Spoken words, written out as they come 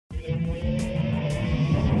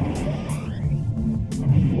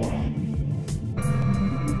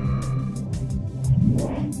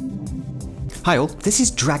Hi all, this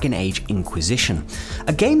is Dragon Age Inquisition,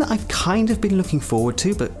 a game that I've kind of been looking forward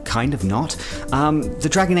to, but kind of not. The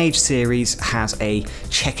Dragon Age series has a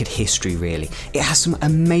checkered history really. It has some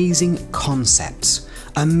amazing concepts,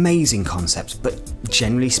 but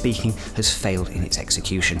generally speaking has failed in its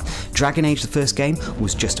execution. Dragon Age, the first game,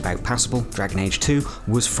 was just about passable. Dragon Age 2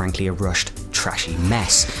 was frankly a rushed, trashy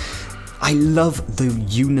mess. I love the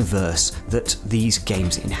universe that these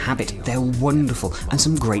games inhabit. They're wonderful and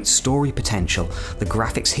some great story potential. The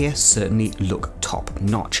graphics here certainly look top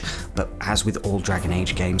notch, but as with all Dragon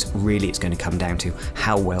Age games, really it's going to come down to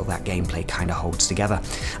how well that gameplay kind of holds together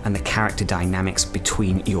and the character dynamics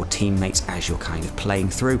between your teammates as you're kind of playing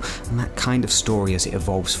through and that kind of story as it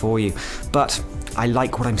evolves for you. But I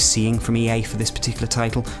like what I'm seeing from EA for this particular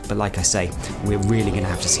title, but like I say, we're really going to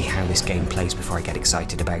have to see how this game plays before I get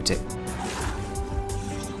excited about it.